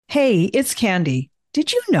Hey, it's Candy.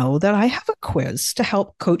 Did you know that I have a quiz to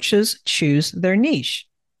help coaches choose their niche?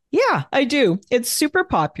 Yeah, I do. It's super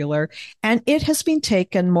popular and it has been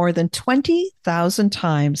taken more than 20,000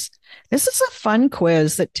 times. This is a fun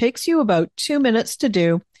quiz that takes you about 2 minutes to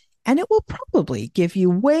do, and it will probably give you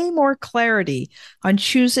way more clarity on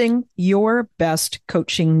choosing your best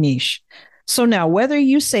coaching niche. So now, whether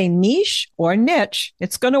you say niche or niche,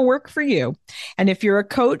 it's going to work for you. And if you're a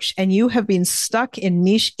coach and you have been stuck in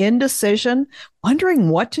niche indecision, wondering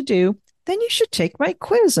what to do, then you should take my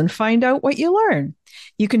quiz and find out what you learn.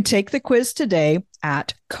 You can take the quiz today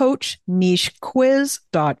at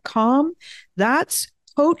coachnichequiz.com. That's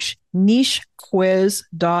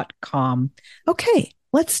coachnichequiz.com. Okay,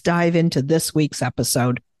 let's dive into this week's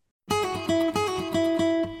episode.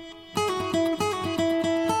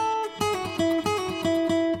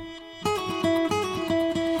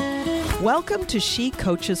 Welcome to She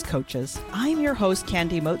Coaches Coaches. I'm your host,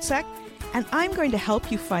 Candy Motzek, and I'm going to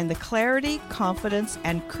help you find the clarity, confidence,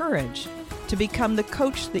 and courage to become the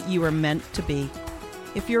coach that you are meant to be.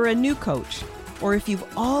 If you're a new coach, or if you've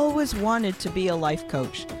always wanted to be a life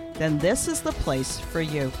coach, then this is the place for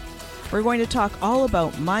you. We're going to talk all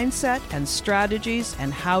about mindset and strategies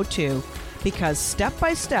and how to, because step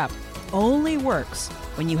by step only works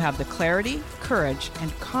when you have the clarity, courage,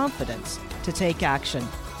 and confidence to take action.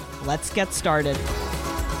 Let's get started.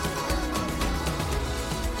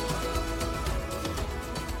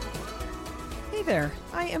 Hey there,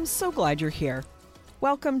 I am so glad you're here.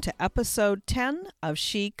 Welcome to episode 10 of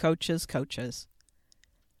She Coaches Coaches.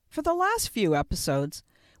 For the last few episodes,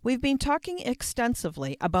 we've been talking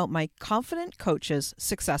extensively about my Confident Coaches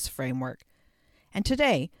Success Framework. And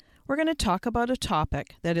today, we're going to talk about a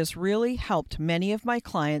topic that has really helped many of my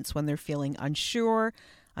clients when they're feeling unsure,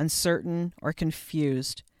 uncertain, or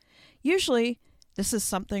confused. Usually, this is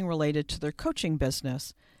something related to their coaching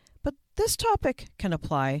business, but this topic can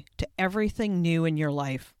apply to everything new in your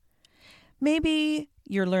life. Maybe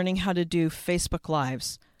you're learning how to do Facebook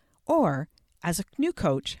Lives, or as a new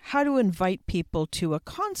coach, how to invite people to a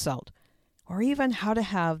consult, or even how to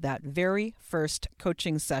have that very first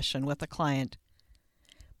coaching session with a client.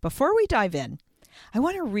 Before we dive in, I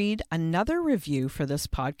want to read another review for this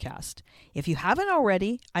podcast. If you haven't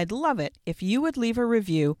already, I'd love it if you would leave a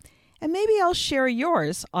review, and maybe I'll share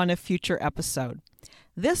yours on a future episode.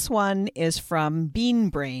 This one is from Bean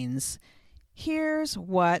Brains. Here's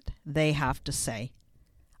what they have to say.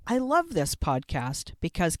 I love this podcast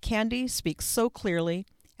because Candy speaks so clearly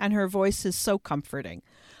and her voice is so comforting.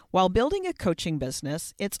 While building a coaching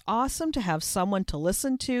business, it's awesome to have someone to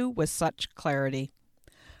listen to with such clarity.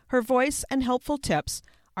 Her voice and helpful tips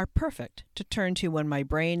are perfect to turn to when my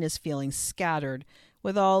brain is feeling scattered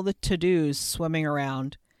with all the to-dos swimming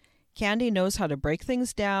around. Candy knows how to break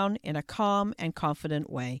things down in a calm and confident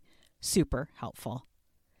way. Super helpful.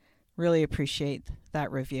 Really appreciate that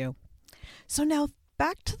review. So now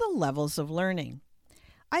back to the levels of learning.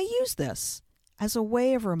 I use this as a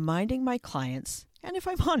way of reminding my clients, and if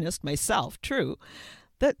I'm honest myself, true,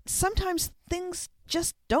 that sometimes things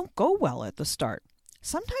just don't go well at the start.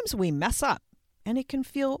 Sometimes we mess up, and it can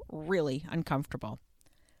feel really uncomfortable.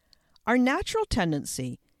 Our natural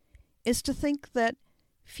tendency is to think that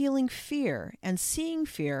feeling fear and seeing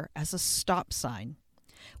fear as a stop sign.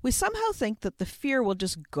 We somehow think that the fear will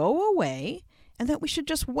just go away and that we should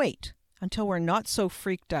just wait until we're not so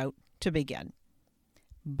freaked out to begin.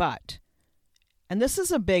 But, and this is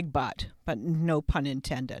a big but no pun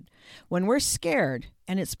intended, when we're scared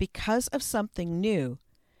and it's because of something new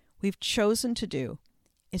we've chosen to do,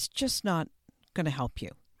 it's just not going to help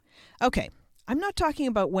you. Okay, I'm not talking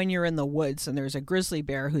about when you're in the woods and there's a grizzly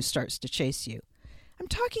bear who starts to chase you. I'm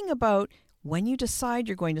talking about when you decide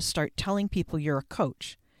you're going to start telling people you're a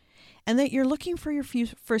coach and that you're looking for your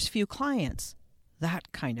first few clients.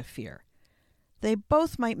 That kind of fear. They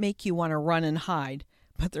both might make you want to run and hide,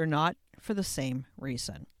 but they're not for the same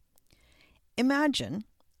reason. Imagine,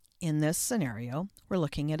 in this scenario, we're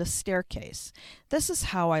looking at a staircase. This is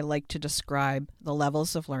how I like to describe the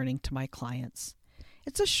levels of learning to my clients.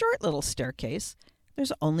 It's a short little staircase.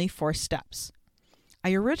 There's only 4 steps.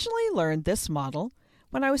 I originally learned this model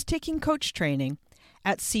when I was taking coach training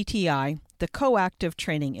at CTI, the Coactive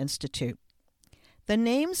Training Institute. The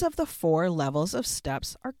names of the 4 levels of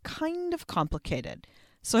steps are kind of complicated,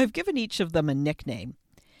 so I've given each of them a nickname.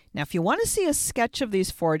 Now, if you want to see a sketch of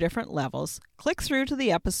these 4 different levels, click through to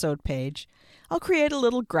the episode page. I'll create a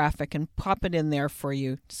little graphic and pop it in there for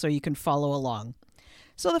you so you can follow along.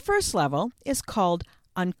 So the first level is called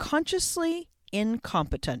unconsciously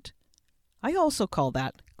incompetent. I also call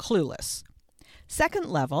that clueless. Second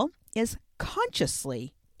level is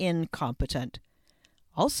consciously incompetent.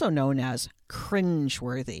 also known as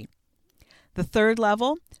cringeworthy. The third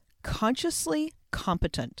level, consciously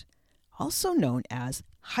competent, also known as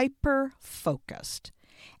hyper-focused.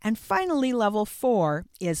 And finally, level 4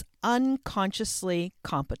 is unconsciously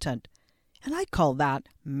competent, and I call that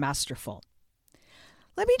masterful.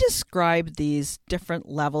 Let me describe these different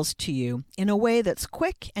levels to you in a way that's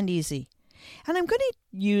quick and easy. And I'm going to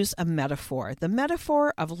use a metaphor, the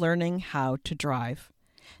metaphor of learning how to drive.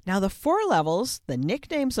 Now, the 4 levels, the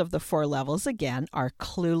nicknames of the 4 levels again are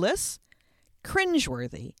clueless,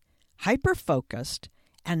 cringeworthy, hyper-focused,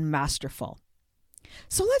 and masterful.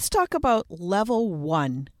 So let's talk about level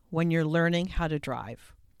 1 when you're learning how to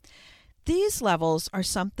drive. These levels are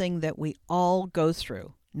something that we all go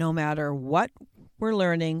through, no matter what we're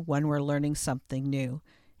learning when we're learning something new.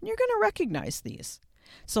 And you're going to recognize these.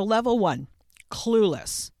 So level 1,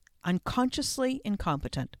 clueless, unconsciously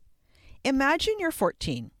incompetent. Imagine you're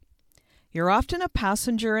 14. You're often a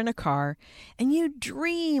passenger in a car, and you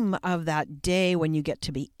dream of that day when you get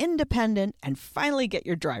to be independent and finally get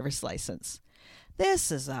your driver's license.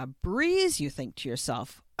 This is a breeze, you think to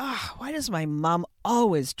yourself. Why does my mom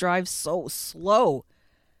always drive so slow?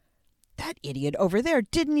 That idiot over there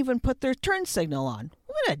didn't even put their turn signal on.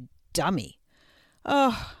 What a dummy.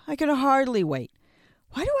 I can hardly wait.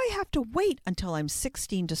 Why do I have to wait until I'm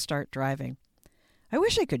 16 to start driving? I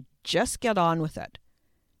wish I could just get on with it.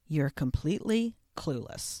 You're completely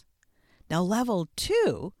clueless. Now, level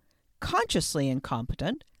 2, consciously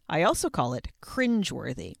incompetent. I also call it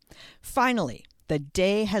cringeworthy. Finally, the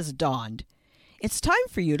day has dawned. It's time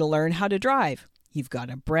for you to learn how to drive. You've got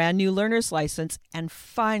a brand new learner's license, and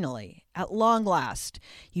finally, at long last,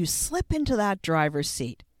 you slip into that driver's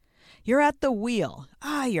seat. You're at the wheel.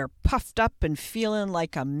 You're puffed up and feeling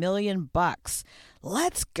like $1,000,000.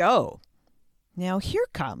 Let's go. Now here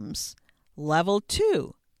comes level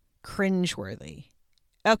 2, cringeworthy.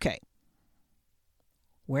 Okay.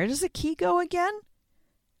 Where does the key go again?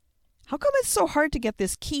 How come it's so hard to get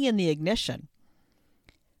this key in the ignition?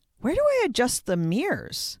 Where do I adjust the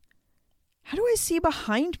mirrors? How do I see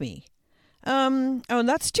behind me?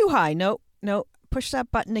 That's too high. Nope. Push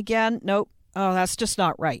that button again. Nope. Oh, that's just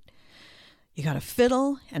not right. You got to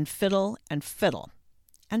fiddle and fiddle and fiddle.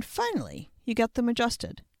 And finally, you get them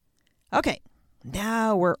adjusted. Okay,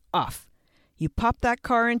 now we're off. You pop that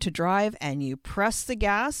car into drive and you press the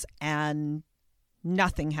gas and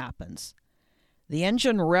nothing happens. The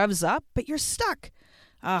engine revs up, but you're stuck.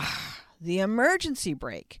 The emergency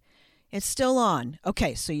brake. It's still on.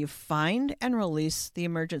 Okay, so you find and release the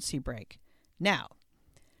emergency brake. Now,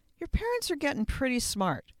 your parents are getting pretty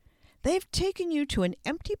smart. They've taken you to an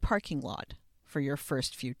empty parking lot for your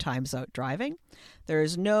first few times out driving.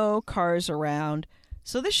 There's no cars around,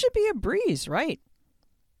 so this should be a breeze, right?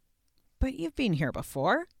 But you've been here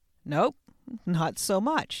before. Nope, not so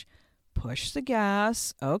much. Push the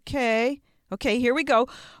gas. Okay, here we go.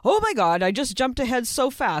 Oh my God, I just jumped ahead so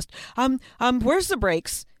fast. Where's the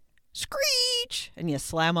brakes? Screech! And you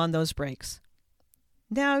slam on those brakes.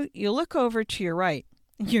 Now you look over to your right.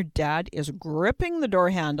 Your dad is gripping the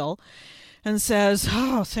door handle and says,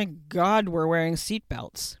 thank God we're wearing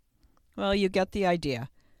seatbelts. Well, you get the idea.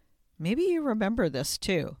 Maybe you remember this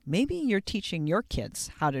too. Maybe you're teaching your kids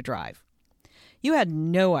how to drive. You had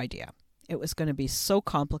no idea it was going to be so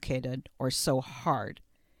complicated or so hard.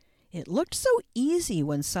 It looked so easy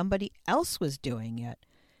when somebody else was doing it,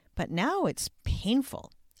 but now it's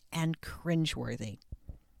painful and cringeworthy.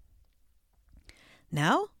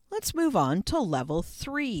 Now, let's move on to level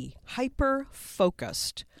 3,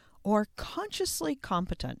 hyper-focused or consciously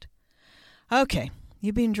competent. Okay,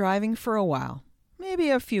 you've been driving for a while, maybe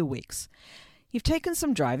a few weeks. You've taken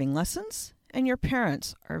some driving lessons, and your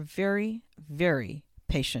parents are very, very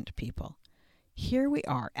patient people. Here we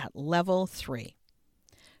are at level 3.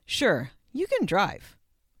 Sure, you can drive,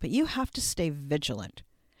 but you have to stay vigilant.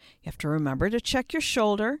 You have to remember to check your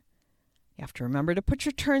shoulder. You have to remember to put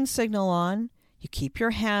your turn signal on. You keep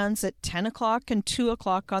your hands at 10 o'clock and 2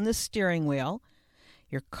 o'clock on the steering wheel.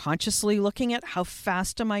 You're consciously looking at how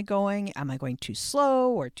fast am I going? Am I going too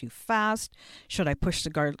slow or too fast? Should I push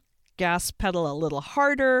the gas pedal a little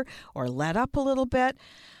harder or let up a little bit?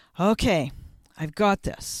 Okay, I've got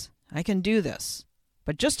this. I can do this.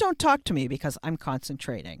 But just don't talk to me because I'm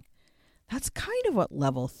concentrating. That's kind of what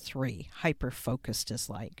level 3, hyper-focused, is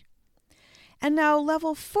like. And now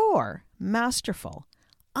level 4, masterful,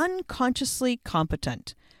 unconsciously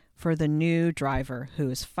competent, for the new driver who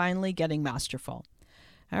is finally getting masterful.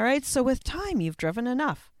 All right, so with time, you've driven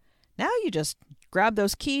enough. Now you just grab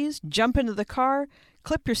those keys, jump into the car,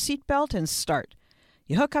 clip your seatbelt, and start.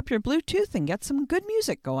 You hook up your Bluetooth and get some good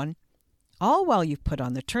music going. All while you've put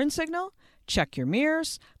on the turn signal, check your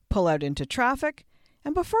mirrors, pull out into traffic,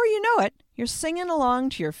 and before you know it, you're singing along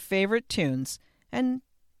to your favorite tunes, and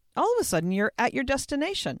all of a sudden you're at your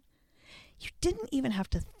destination. You didn't even have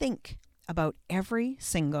to think about every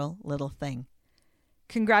single little thing.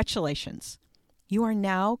 Congratulations. You are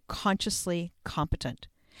now consciously competent.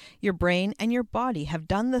 Your brain and your body have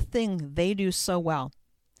done the thing they do so well.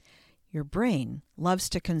 Your brain loves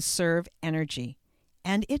to conserve energy,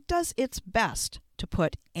 and it does its best to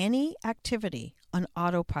put any activity on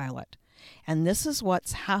autopilot. And this is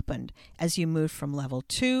what's happened as you move from level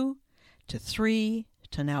 2 to 3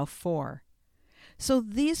 to now 4. So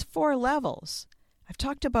these 4 levels, I've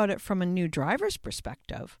talked about it from a new driver's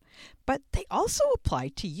perspective, but they also apply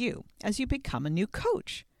to you as you become a new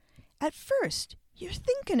coach. At first, you're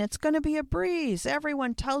thinking it's going to be a breeze.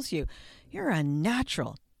 Everyone tells you you're a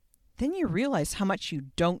natural. Then you realize how much you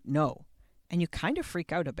don't know, and you kind of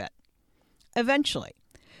freak out a bit. Eventually,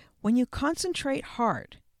 when you concentrate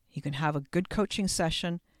hard, you can have a good coaching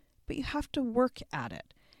session, but you have to work at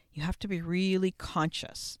it. You have to be really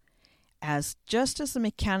conscious. Just as the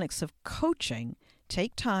mechanics of coaching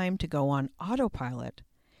take time to go on autopilot,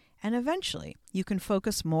 and eventually you can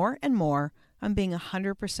focus more and more on being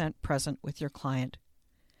 100% present with your client.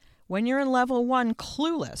 When you're in level 1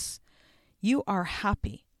 clueless, you are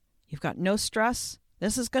happy. You've got no stress.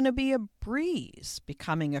 This is going to be a breeze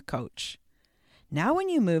becoming a coach. Now when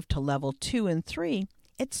you move to level 2 and 3,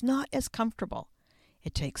 it's not as comfortable.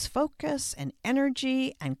 It takes focus and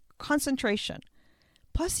energy and concentration.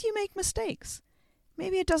 Plus you make mistakes.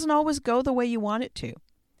 Maybe it doesn't always go the way you want it to.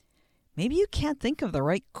 Maybe you can't think of the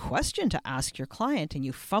right question to ask your client and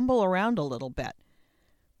you fumble around a little bit.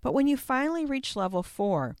 But when you finally reach level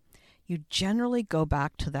 4, you generally go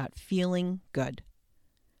back to that feeling good.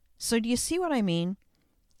 So do you see what I mean?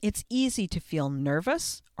 It's easy to feel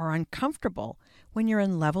nervous or uncomfortable when you're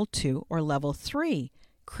in level 2 or level 3,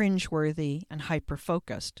 cringeworthy and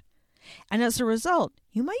hyper-focused. And as a result,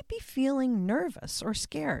 you might be feeling nervous or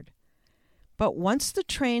scared. But once the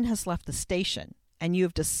train has left the station and you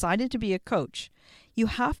have decided to be a coach, you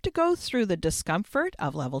have to go through the discomfort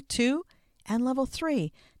of level 2 and level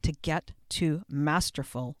 3 to get to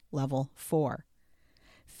masterful level 4.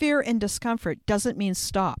 Fear and discomfort doesn't mean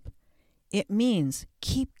stop. It means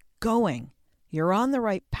keep going. You're on the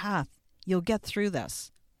right path. You'll get through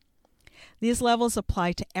this. These levels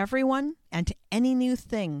apply to everyone and to any new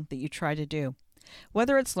thing that you try to do.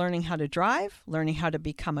 Whether it's learning how to drive, learning how to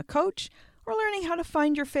become a coach, or learning how to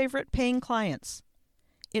find your favorite paying clients.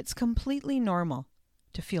 It's completely normal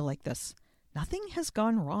to feel like this. Nothing has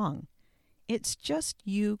gone wrong. It's just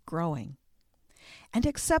you growing. And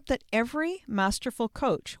accept that every masterful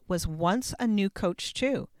coach was once a new coach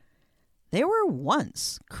too. They were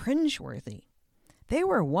once cringeworthy. They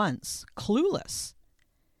were once clueless.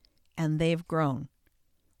 And they've grown.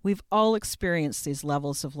 We've all experienced these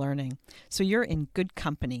levels of learning. So you're in good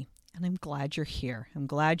company. And I'm glad you're here. I'm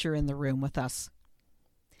glad you're in the room with us.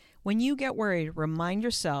 When you get worried, remind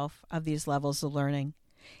yourself of these levels of learning.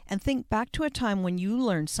 And think back to a time when you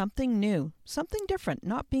learned something new, something different,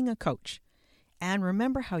 not being a coach. And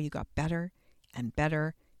remember how you got better and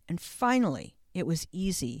better. And finally, it was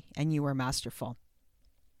easy and you were masterful.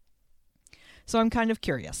 So I'm kind of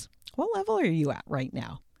curious. What level are you at right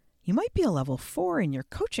now? You might be a level 4 in your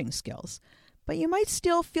coaching skills, but you might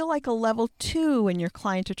still feel like a level 2 in your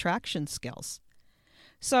client attraction skills.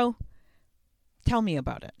 So tell me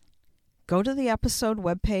about it. Go to the episode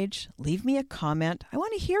webpage, leave me a comment. I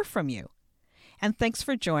want to hear from you. And thanks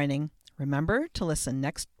for joining. Remember to listen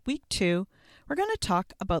next week too. We're going to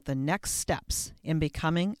talk about the next steps in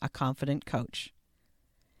becoming a confident coach.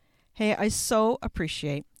 Hey, I so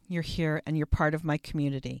appreciate you're here and you're part of my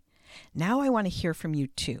community. Now I want to hear from you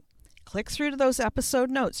too. Click through to those episode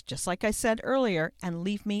notes, just like I said earlier, and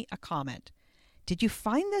leave me a comment. Did you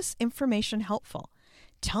find this information helpful?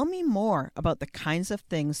 Tell me more about the kinds of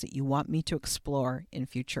things that you want me to explore in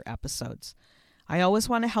future episodes. I always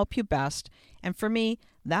want to help you best, and for me,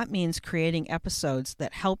 that means creating episodes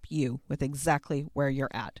that help you with exactly where you're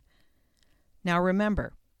at. Now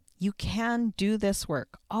remember, you can do this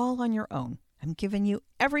work all on your own. I'm giving you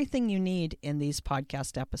everything you need in these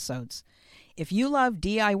podcast episodes. If you love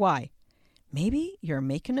DIY, maybe you're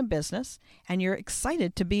making a business and you're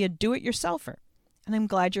excited to be a do-it-yourselfer, and I'm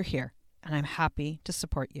glad you're here, and I'm happy to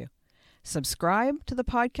support you. Subscribe to the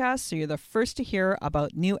podcast so you're the first to hear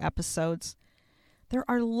about new episodes. There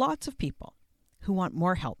are lots of people who want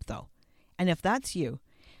more help, though, and if that's you,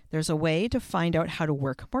 there's a way to find out how to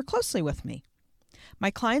work more closely with me.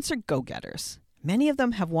 My clients are go-getters. Many of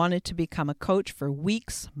them have wanted to become a coach for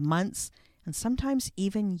weeks, months, and sometimes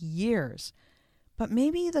even years. but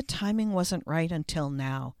maybe the timing wasn't right until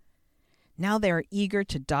now. Now they are eager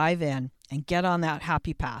to dive in and get on that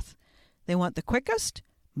happy path. They want the quickest,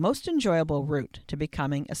 most enjoyable route to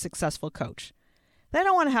becoming a successful coach. They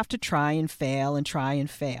don't want to have to try and fail and try and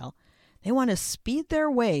fail. They want to speed their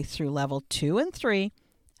way through level 2 and 3,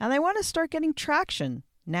 and they want to start getting traction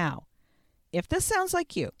now. If this sounds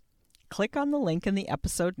like you, click on the link in the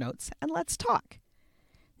episode notes and let's talk.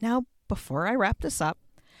 Now, before I wrap this up,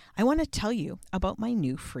 I want to tell you about my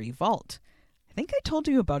new free vault. I think I told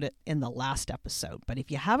you about it in the last episode, but if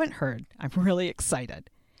you haven't heard, I'm really excited.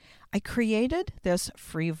 I created this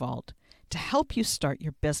free vault to help you start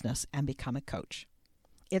your business and become a coach.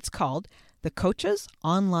 It's called the Coaches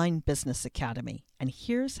Online Business Academy, and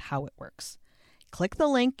here's how it works. Click the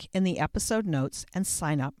link in the episode notes and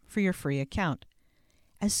sign up for your free account.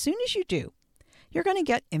 As soon as you do, you're going to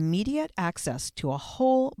get immediate access to a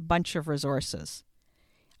whole bunch of resources.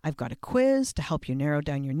 I've got a quiz to help you narrow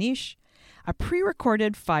down your niche, a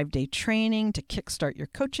pre-recorded 5-day training to kickstart your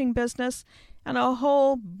coaching business, and a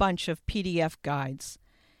whole bunch of PDF guides.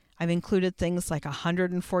 I've included things like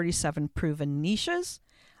 147 proven niches,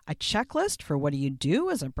 a checklist for what do you do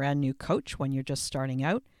as a brand new coach when you're just starting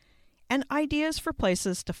out, and ideas for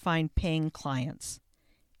places to find paying clients.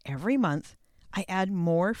 Every month, I add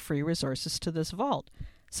more free resources to this vault,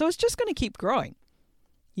 so it's just going to keep growing.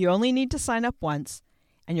 You only need to sign up once,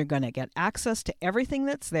 and you're going to get access to everything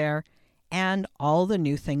that's there and all the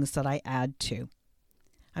new things that I add too.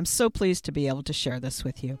 I'm so pleased to be able to share this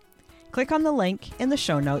with you. Click on the link in the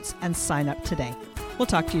show notes and sign up today. We'll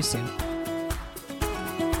talk to you soon.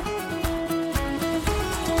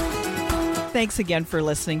 Thanks again for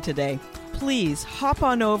listening today. Please hop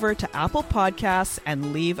on over to Apple Podcasts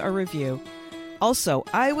and leave a review. Also,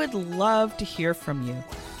 I would love to hear from you.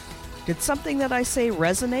 Did something that I say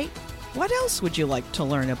resonate? What else would you like to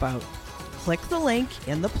learn about? Click the link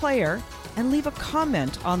in the player and leave a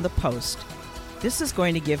comment on the post. This is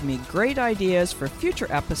going to give me great ideas for future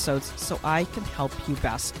episodes so I can help you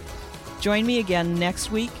best. Join me again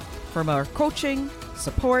next week for more coaching,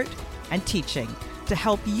 support, and teaching to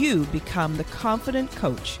help you become the confident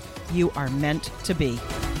coach you are meant to be.